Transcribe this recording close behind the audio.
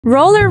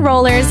Roller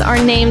rollers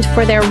are named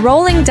for their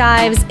rolling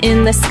dives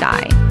in the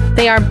sky.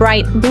 They are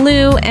bright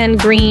blue and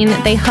green.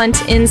 They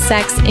hunt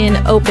insects in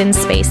open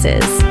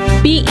spaces.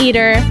 Bee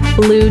eater,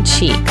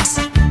 blue-cheeked.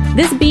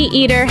 This bee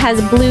eater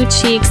has blue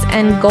cheeks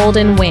and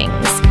golden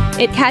wings.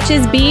 It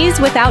catches bees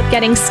without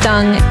getting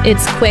stung.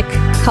 It's quick,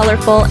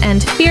 colorful,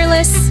 and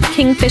fearless.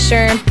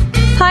 Kingfisher.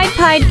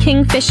 Pied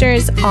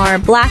kingfishers are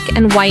black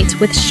and white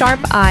with sharp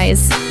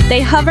eyes.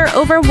 They hover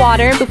over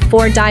water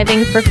before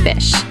diving for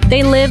fish.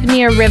 They live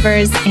near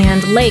rivers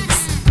and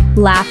lakes.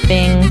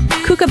 Laughing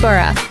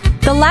kookaburra.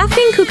 The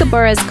laughing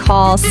kookaburra's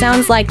call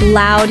sounds like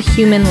loud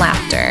human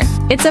laughter.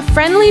 It's a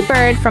friendly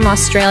bird from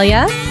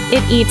Australia.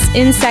 It eats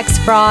insects,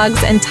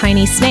 frogs, and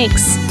tiny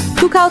snakes.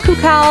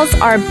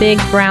 Kukals are big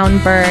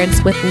brown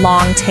birds with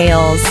long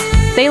tails.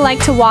 They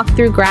like to walk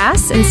through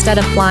grass instead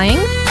of flying.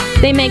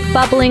 They make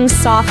bubbling,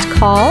 soft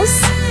calls.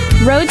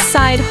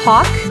 Roadside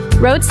hawk.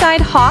 Roadside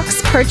hawks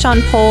perch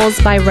on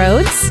poles by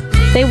roads.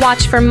 They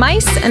watch for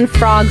mice and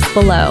frogs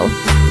below.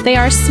 They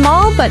are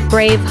small but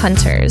brave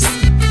hunters.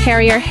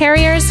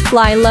 Harriers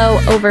fly low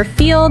over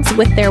fields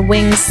with their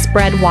wings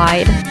spread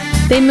wide.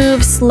 They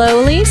move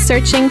slowly,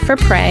 searching for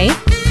prey.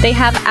 They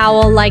have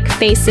owl-like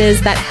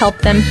faces that help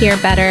them hear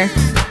better.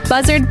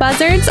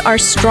 Buzzards are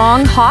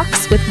strong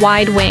hawks with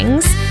wide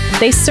wings.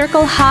 They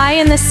circle high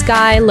in the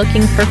sky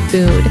looking for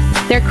food.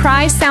 Their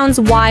cry sounds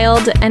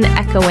wild and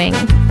echoing.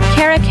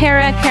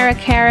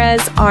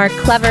 Caracaras are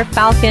clever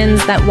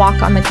falcons that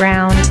walk on the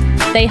ground.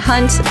 They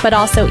hunt but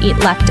also eat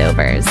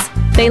leftovers.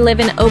 They live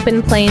in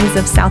open plains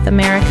of South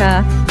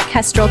America.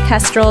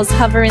 Kestrels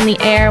hover in the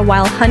air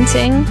while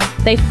hunting.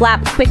 They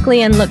flap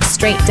quickly and look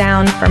straight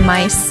down for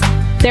mice.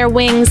 Their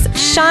wings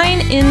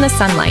shine in the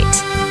sunlight.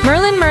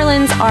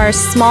 Merlins are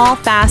small,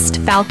 fast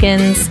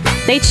falcons.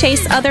 They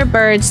chase other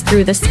birds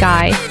through the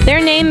sky. Their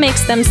name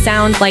makes them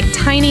sound like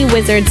tiny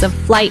wizards of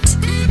flight.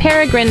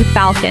 Peregrine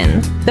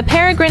falcon. The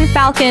peregrine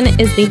falcon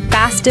is the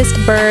fastest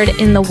bird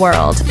in the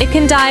world. It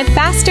can dive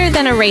faster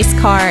than a race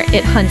car.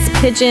 It hunts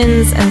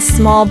pigeons and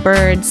small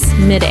birds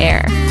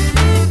mid-air.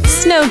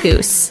 Snow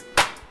goose.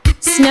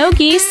 Snow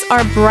geese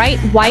are bright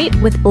white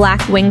with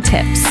black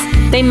wingtips.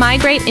 They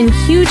migrate in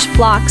huge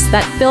flocks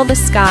that fill the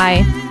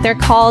sky. Their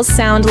calls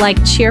sound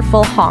like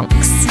cheerful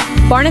honks.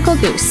 Barnacle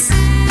goose.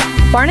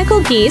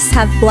 Barnacle geese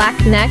have black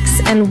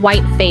necks and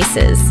white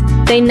faces.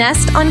 They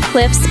nest on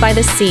cliffs by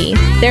the sea.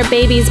 Their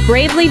babies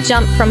bravely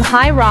jump from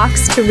high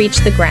rocks to reach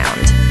the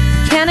ground.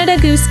 Canada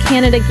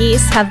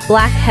geese have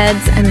black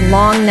heads and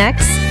long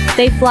necks.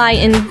 They fly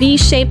in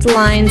V-shaped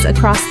lines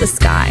across the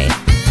sky.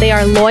 They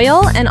are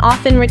loyal and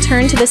often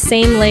return to the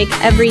same lake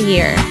every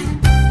year.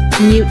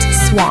 Mute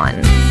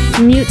swan.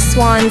 Mute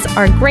swans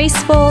are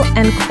graceful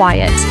and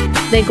quiet.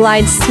 They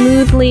glide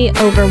smoothly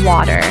over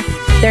water.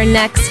 Their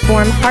necks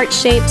form heart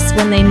shapes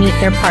when they meet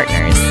their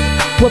partners.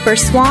 Whooper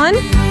swan.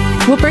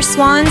 Whooper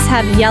swans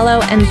have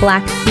yellow and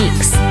black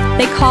beaks.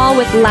 They call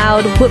with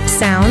loud whoop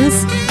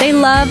sounds. They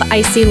love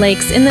icy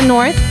lakes in the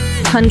north.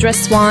 Tundra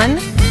swan.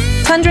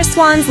 Tundra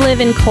swans live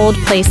in cold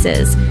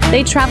places.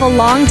 They travel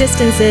long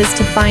distances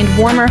to find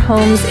warmer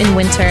homes in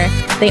winter.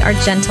 They are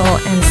gentle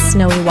and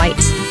snowy white.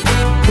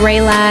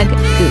 Greylag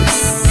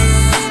goose.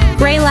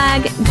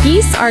 Greylag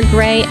geese are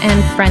gray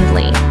and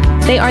friendly.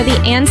 They are the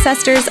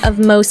ancestors of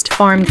most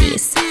farm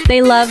geese.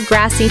 They love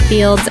grassy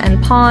fields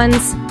and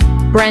ponds.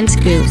 Brent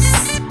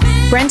goose.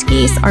 Brent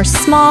geese are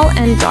small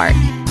and dark.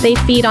 They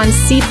feed on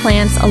sea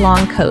plants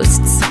along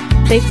coasts.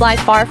 They fly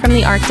far from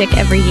the Arctic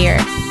every year.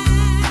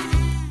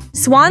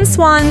 Swans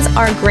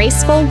are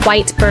graceful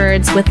white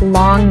birds with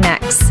long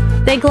necks.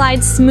 They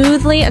glide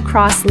smoothly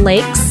across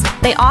lakes.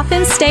 They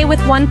often stay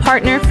with one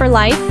partner for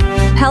life.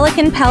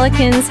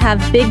 Pelicans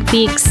have big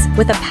beaks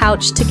with a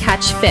pouch to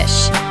catch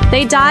fish.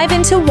 They dive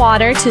into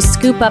water to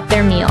scoop up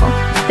their meal.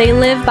 They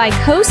live by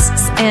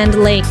coasts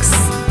and lakes.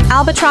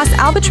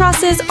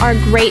 Albatrosses are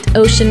great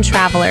ocean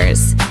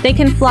travelers. They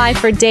can fly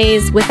for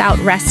days without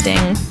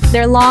resting.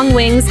 Their long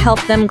wings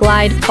help them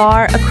glide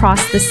far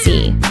across the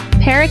sea.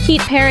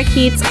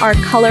 Parakeets are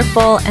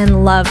colorful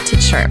and love to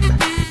chirp.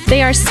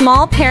 They are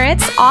small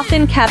parrots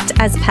often kept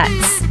as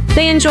pets.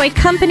 They enjoy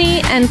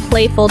company and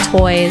playful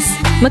toys.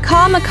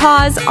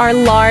 Macaws are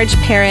large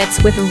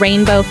parrots with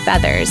rainbow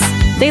feathers.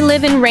 They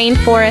live in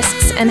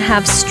rainforests and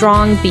have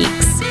strong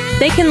beaks.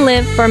 They can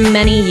live for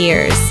many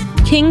years.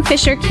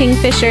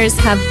 Kingfishers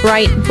have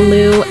bright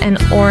blue and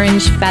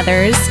orange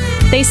feathers.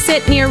 They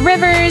sit near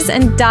rivers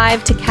and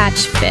dive to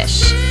catch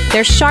fish.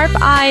 Their sharp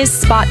eyes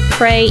spot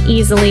prey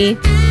easily.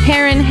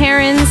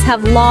 Herons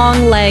have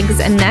long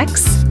legs and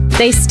necks.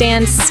 They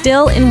stand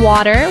still in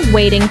water,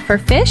 waiting for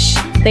fish.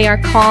 They are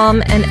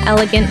calm and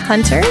elegant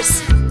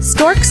hunters.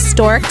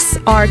 Storks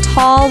are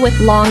tall with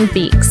long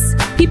beaks.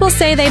 People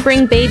say they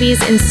bring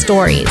babies in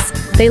stories.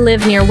 They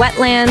live near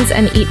wetlands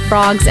and eat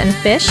frogs and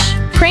fish.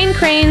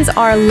 Cranes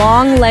are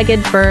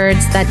long-legged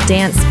birds that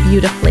dance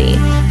beautifully.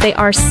 They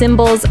are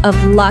symbols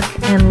of luck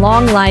and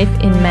long life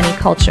in many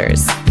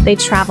cultures. They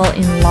travel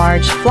in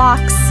large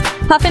flocks.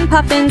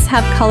 Puffins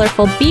have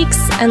colorful beaks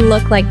and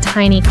look like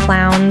tiny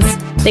clowns.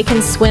 They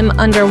can swim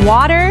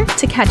underwater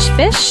to catch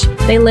fish.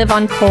 They live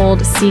on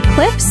cold sea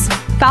cliffs.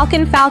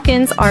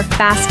 Falcons are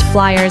fast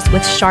flyers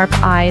with sharp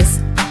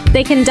eyes.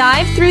 They can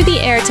dive through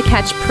the air to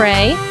catch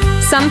prey.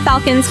 Some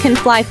falcons can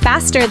fly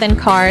faster than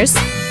cars.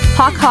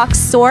 Hawks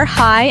soar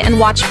high and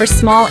watch for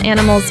small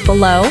animals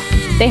below.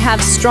 They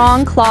have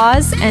strong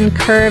claws and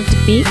curved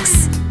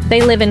beaks.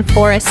 They live in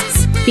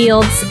forests,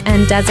 fields,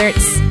 and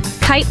deserts.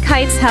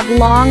 Kites have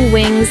long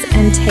wings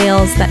and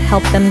tails that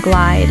help them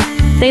glide.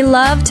 They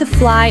love to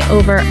fly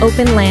over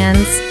open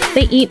lands.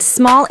 They eat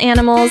small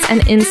animals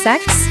and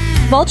insects.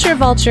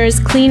 Vultures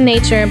clean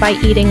nature by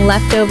eating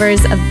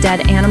leftovers of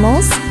dead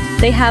animals.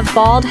 They have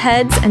bald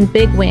heads and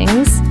big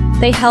wings.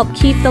 They help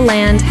keep the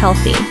land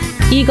healthy.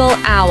 Eagle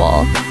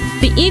owl.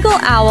 The eagle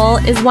owl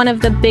is one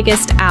of the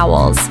biggest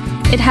owls.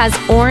 It has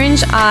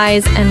orange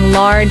eyes and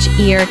large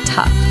ear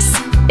tufts.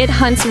 It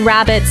hunts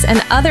rabbits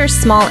and other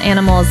small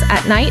animals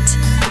at night.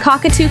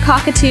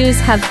 Cockatoos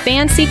have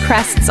fancy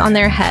crests on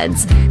their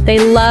heads. They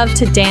love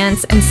to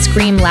dance and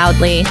scream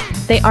loudly.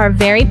 They are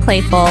very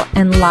playful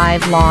and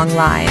live long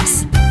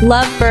lives.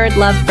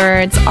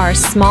 Lovebirds are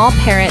small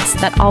parrots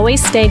that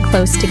always stay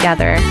close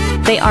together.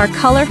 They are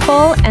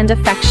colorful and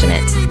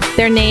affectionate.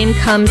 Their name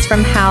comes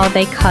from how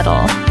they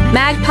cuddle.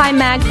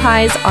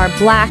 Magpies are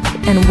black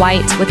and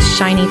white with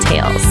shiny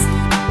tails.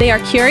 They are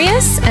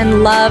curious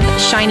and love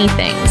shiny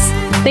things.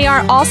 They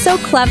are also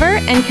clever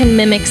and can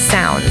mimic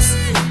sounds.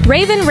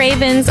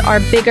 Ravens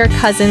are bigger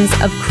cousins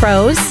of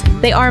crows.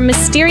 They are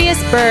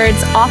mysterious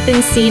birds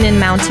often seen in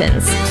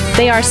mountains.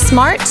 They are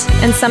smart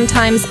and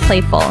sometimes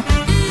playful.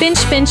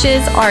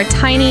 Finches are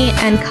tiny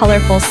and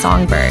colorful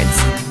songbirds.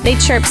 They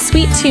chirp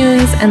sweet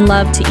tunes and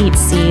love to eat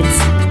seeds.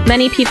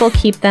 Many people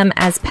keep them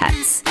as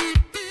pets.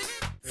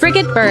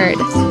 Frigate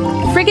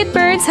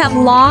birds have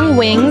long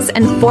wings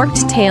and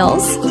forked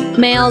tails.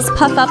 Males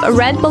puff up a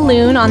red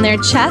balloon on their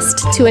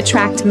chest to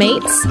attract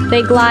mates.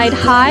 They glide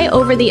high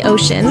over the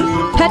ocean.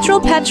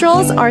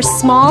 Petrels are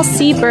small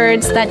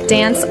sea-birds that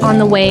dance on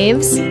the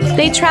waves.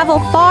 They travel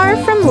far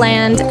from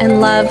land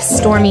and love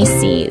stormy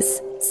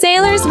seas.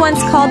 Sailors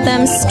once called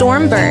them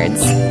storm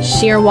birds.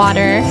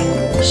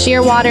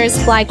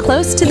 Shearwaters fly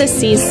close to the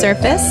sea's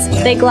surface.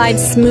 They glide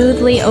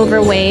smoothly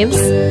over waves.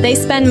 They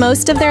spend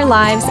most of their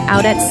lives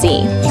out at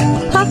sea.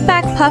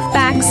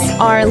 Puffbacks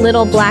are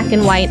little black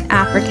and white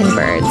African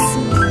birds.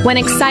 When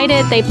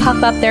excited, they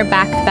puff up their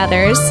back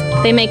feathers.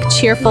 They make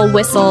cheerful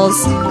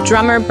whistles.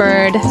 Drummer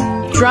birds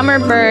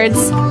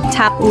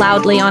tap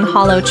loudly on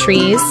hollow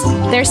trees.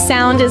 Their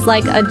sound is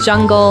like a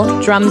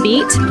jungle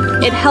drumbeat.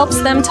 It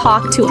helps them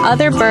talk to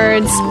other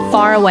birds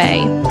far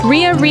away.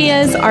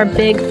 Rheas are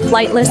big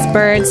flightless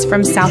birds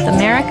from South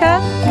America.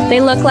 They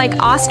look like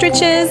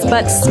ostriches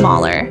but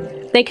smaller.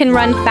 They can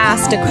run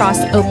fast across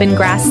open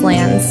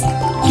grasslands.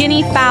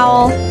 Guinea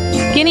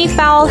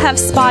fowl have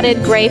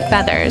spotted gray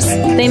feathers.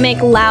 They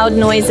make loud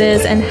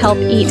noises and help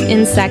eat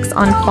insects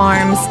on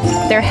farms.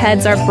 Their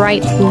heads are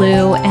bright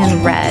blue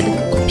and red.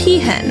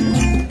 Peahen.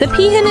 The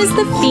peahen is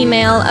the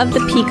female of the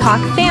peacock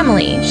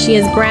family. She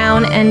is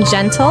brown and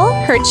gentle.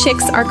 Her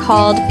chicks are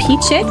called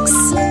peachicks.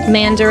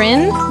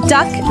 Mandarin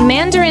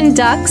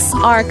ducks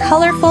are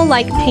colorful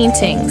like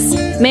paintings.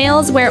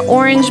 Males wear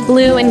orange,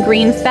 blue, and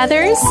green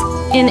feathers.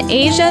 In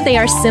Asia, they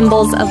are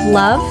symbols of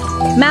love.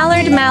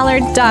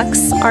 Mallard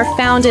ducks are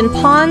found in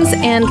ponds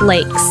and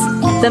lakes.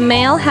 The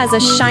male has a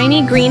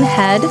shiny green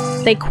head.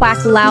 They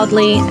quack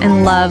loudly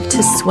and love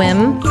to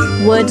swim.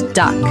 Wood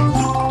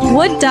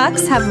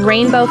ducks have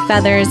rainbow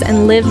feathers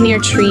and live near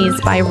trees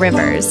by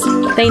rivers.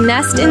 They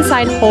nest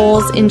inside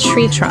holes in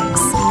tree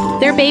trunks.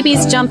 Their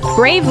babies jump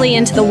bravely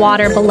into the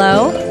water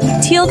below.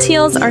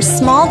 Teals are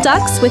small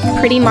ducks with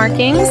pretty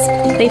markings.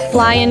 They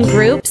fly in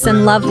groups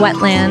and love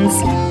wetlands.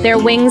 Their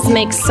wings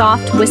make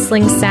soft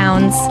whistling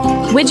sounds.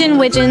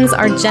 Widgeons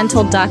are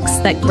gentle ducks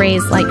that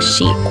graze like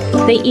sheep.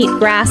 They eat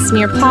grass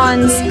near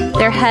ponds.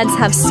 Their heads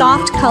have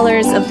soft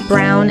colors of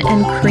brown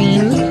and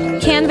cream.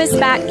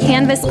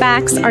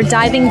 Canvasbacks are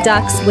diving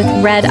ducks with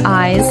red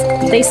eyes.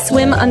 They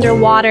swim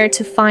underwater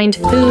to find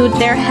food.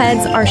 Their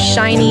heads are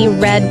shiny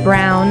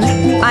red-brown.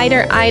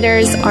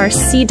 Eiders are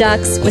sea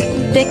ducks with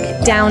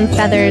thick down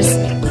feathers.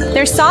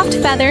 Their soft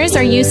feathers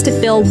are used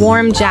to fill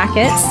warm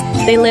jackets.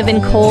 They live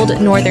in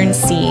cold northern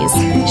seas.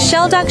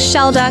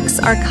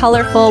 Shelducks are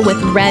colorful with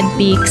red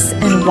beaks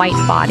and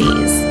white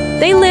bodies.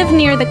 They live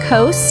near the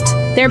coast.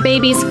 Their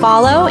babies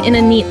follow in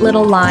a neat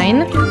little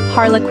line.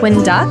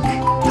 Harlequin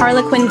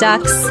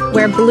ducks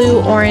wear blue,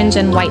 orange,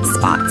 and white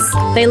spots.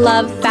 They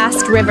love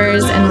fast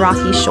rivers and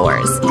rocky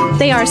shores.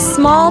 They are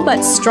small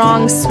but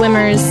strong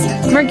swimmers.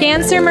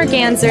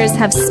 Mergansers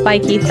have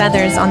spiky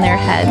feathers on their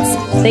heads.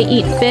 They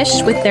eat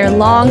fish with their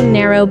long,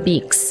 narrow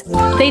beaks.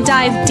 They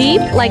dive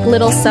deep like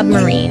little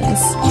submarines.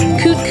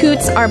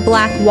 Coots are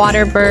black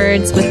water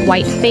birds with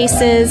white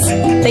faces.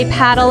 They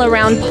paddle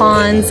around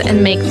ponds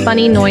and make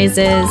funny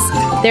noises.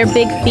 Their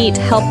big feet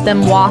help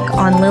them walk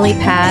on lily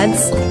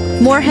pads.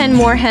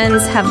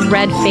 Moorhens have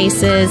red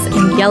faces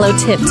and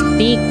yellow-tipped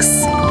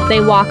beaks. They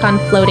walk on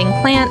floating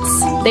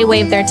plants. They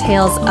wave their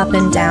tails up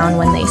and down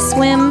when they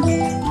swim.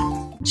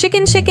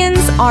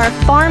 Chickens are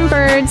farm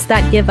birds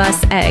that give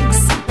us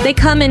eggs. They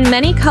come in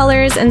many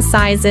colors and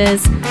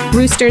sizes.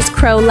 Roosters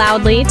crow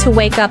loudly to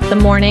wake up the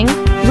morning.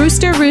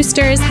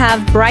 Roosters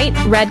have bright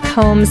red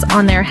combs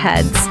on their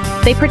heads.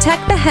 They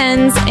protect the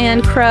hens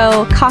and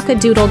crow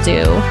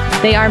cock-a-doodle-doo.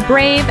 They are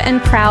brave and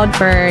proud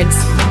birds.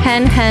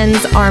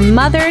 Hens are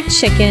mother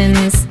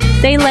chickens.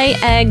 They lay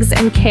eggs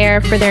and care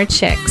for their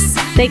chicks.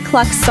 They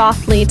cluck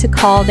softly to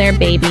call their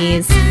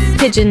babies.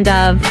 Pigeon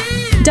dove.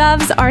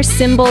 Doves are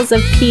symbols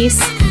of peace.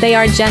 They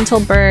are gentle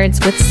birds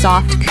with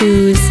soft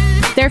coos.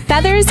 Their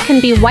feathers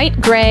can be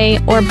white-gray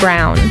or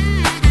brown.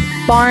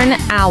 Barn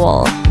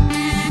owl.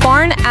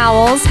 Barn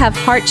owls have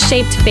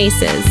heart-shaped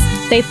faces.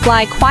 They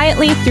fly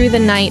quietly through the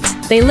night.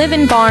 They live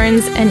in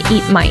barns and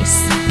eat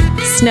mice.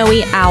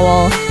 Snowy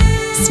owl.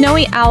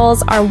 Snowy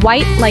owls are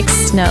white like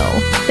snow.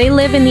 They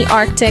live in the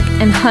Arctic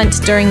and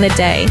hunt during the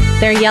day.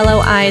 Their yellow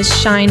eyes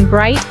shine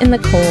bright in the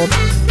cold.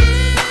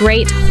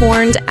 Great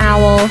horned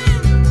owl.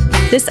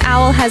 This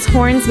owl has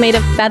horns made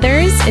of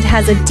feathers. It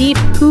has a deep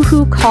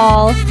hoo-hoo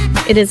call.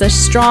 It is a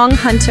strong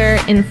hunter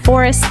in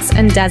forests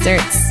and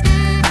deserts.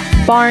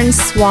 Barn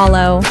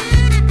swallow.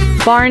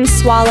 Barn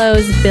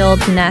swallows build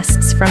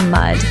nests from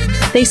mud.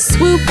 They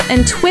swoop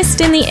and twist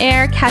in the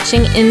air,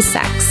 catching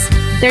insects.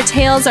 Their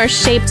tails are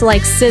shaped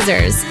like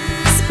scissors.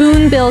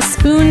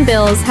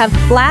 Spoonbills have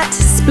flat,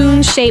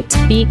 spoon-shaped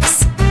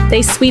beaks.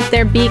 They sweep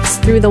their beaks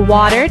through the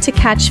water to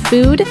catch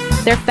food.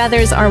 Their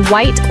feathers are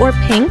white or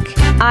pink.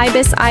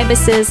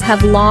 Ibises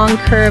have long,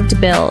 curved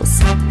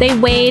bills. They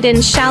wade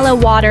in shallow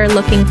water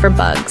looking for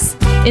bugs.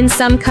 In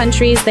some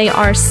countries, they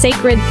are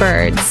sacred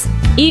birds.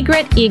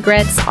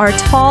 Egrets are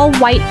tall,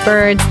 white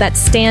birds that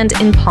stand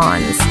in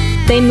ponds.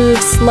 They move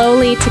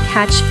slowly to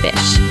catch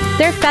fish.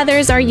 Their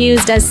feathers are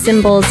used as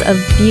symbols of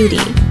beauty.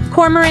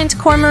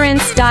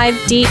 Cormorants dive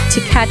deep to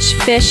catch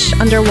fish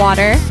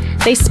underwater.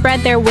 They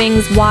spread their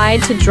wings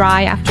wide to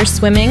dry after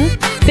swimming.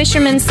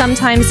 Fishermen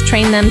sometimes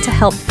train them to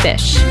help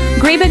fish.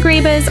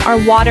 Grebas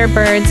are water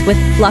birds with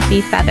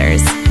fluffy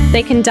feathers.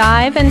 They can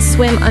dive and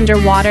swim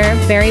underwater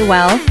very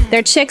well.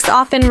 Their chicks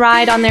often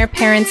ride on their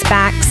parents'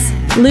 backs.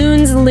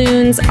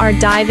 Loons are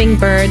diving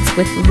birds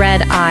with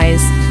red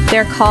eyes.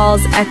 Their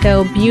calls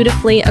echo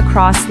beautifully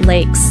across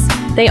lakes.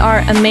 They are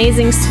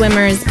amazing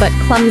swimmers but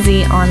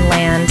clumsy on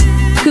land.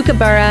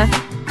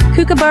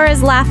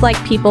 Kookaburras laugh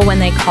like people when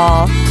they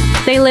call.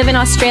 They live in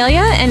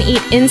Australia and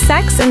eat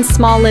insects and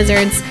small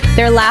lizards.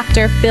 Their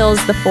laughter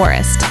fills the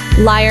forest.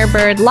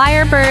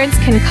 Lyrebirds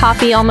can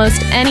copy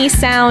almost any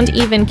sound,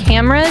 even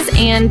cameras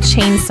and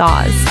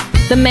chainsaws.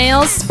 The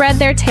males spread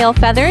their tail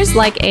feathers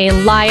like a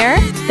lyre.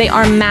 They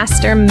are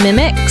master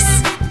mimics.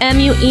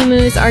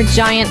 Emus are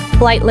giant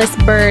flightless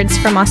birds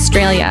from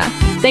Australia.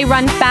 They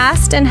run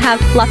fast and have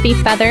fluffy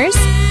feathers.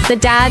 The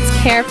dads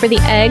care for the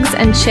eggs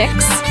and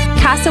chicks.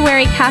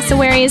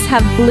 Cassowaries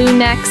have blue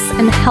necks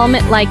and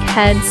helmet-like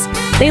heads.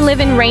 They live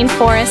in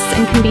rainforests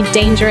and can be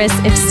dangerous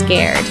if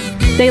scared.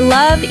 They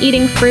love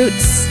eating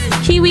fruits.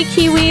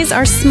 Kiwis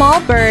are small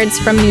birds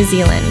from New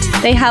Zealand.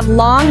 They have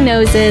long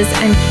noses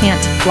and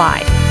can't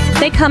fly.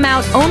 They come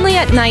out only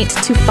at night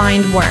to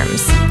find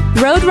worms.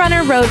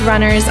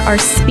 Roadrunners are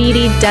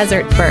speedy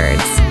desert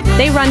birds.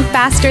 They run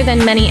faster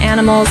than many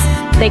animals.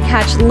 They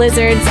catch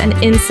lizards and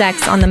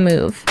insects on the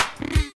move.